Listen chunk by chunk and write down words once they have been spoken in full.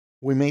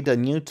We made a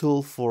new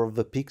tool for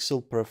the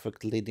pixel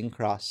perfect leading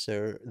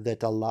crosser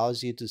that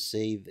allows you to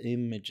save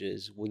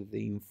images with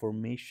the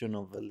information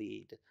of the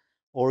lead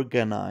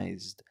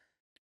organized,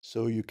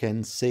 so you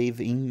can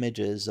save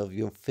images of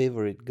your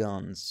favorite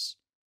guns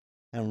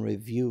and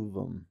review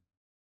them.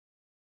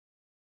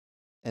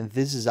 And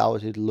this is how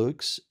it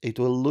looks. It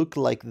will look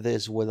like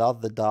this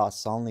without the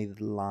dots, only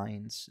the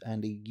lines,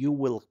 and you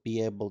will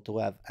be able to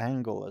have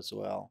angle as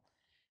well.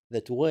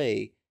 That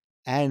way,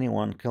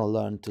 anyone can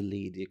learn to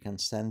lead. You can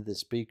send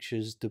these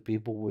pictures to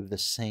people with the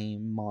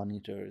same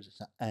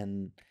monitors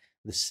and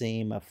the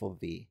same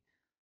FOV.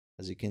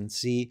 As you can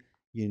see,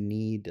 you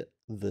need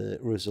the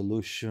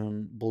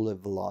resolution, bullet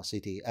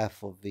velocity,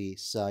 FOV,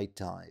 side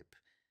type,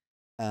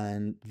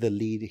 and the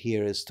lead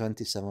here is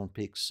 27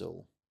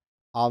 pixel.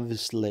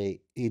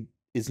 Obviously, it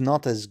is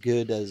not as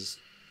good as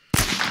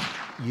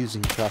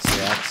using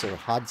crytek or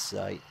hot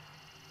site.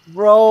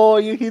 Bro,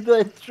 you hit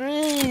a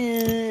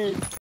tree!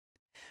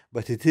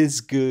 But it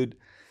is good.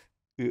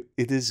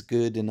 It is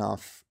good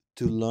enough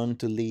to learn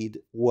to lead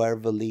where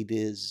the lead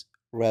is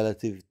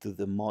relative to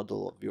the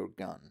model of your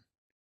gun.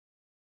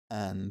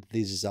 And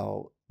this is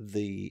how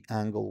the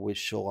angle will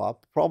show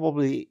up.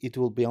 Probably it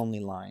will be only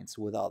lines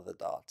without the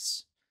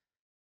dots.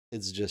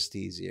 It's just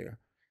easier.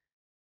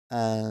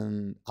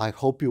 And I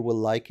hope you will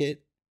like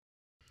it.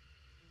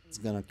 It's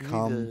gonna Give me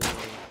come the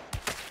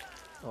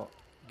oh,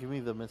 give me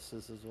the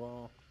misses as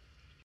well.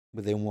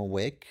 within 1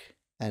 week.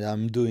 And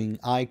I'm doing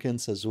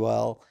icons as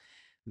well.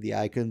 The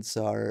icons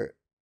are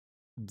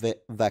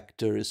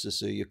vectors,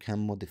 so you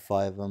can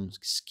modify them,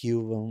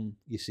 skew them,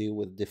 you see,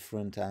 with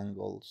different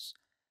angles.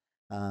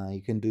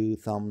 You can do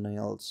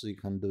thumbnails, you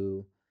can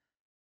do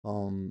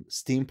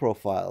Steam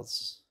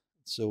profiles.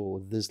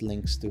 So this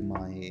links to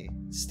my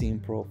Steam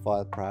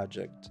profile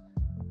project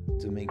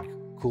to make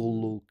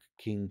cool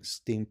looking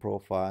Steam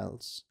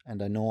profiles,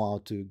 and I know how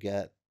to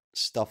get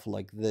stuff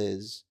like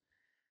this.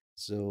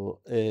 So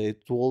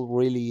it will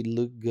really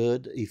look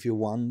good if you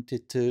want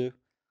it to.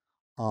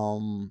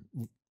 Um,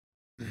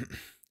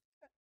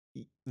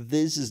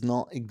 this is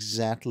not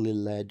exactly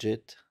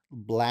legit.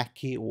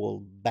 Blackie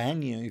will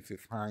ban you if he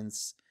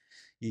finds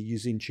you're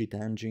using cheat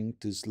engine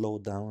to slow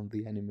down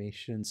the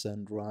animations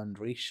and run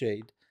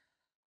reshade.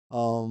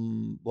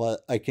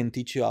 But I can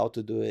teach you how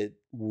to do it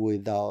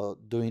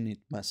without doing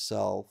it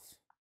myself.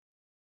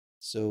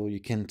 So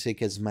you can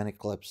take as many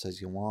clips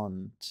as you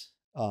want.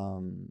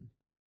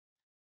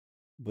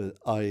 But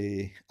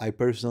I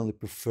personally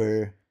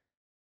prefer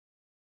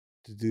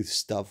to do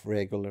stuff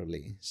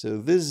regularly. So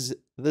this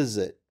is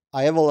it.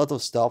 I have a lot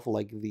of stuff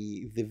like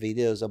the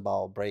videos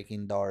about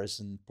breaking doors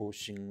and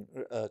pushing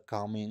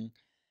coming,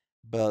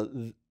 but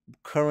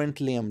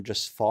currently I'm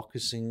just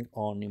focusing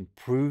on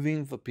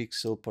improving the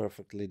pixel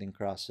perfect leading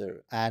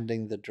crosser,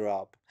 adding the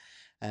drop,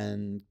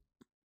 and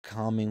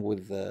coming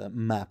with the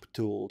map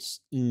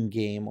tools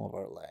in-game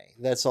overlay.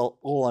 That's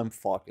all I'm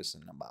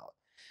focusing about,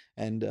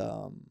 and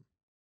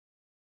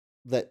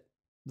that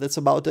that's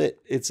about it.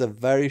 It's a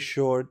very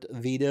short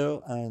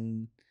video,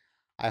 and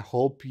I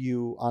hope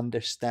you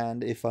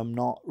understand if I'm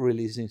not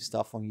releasing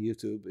stuff on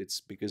YouTube,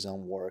 it's because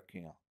I'm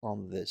working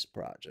on these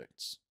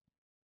projects.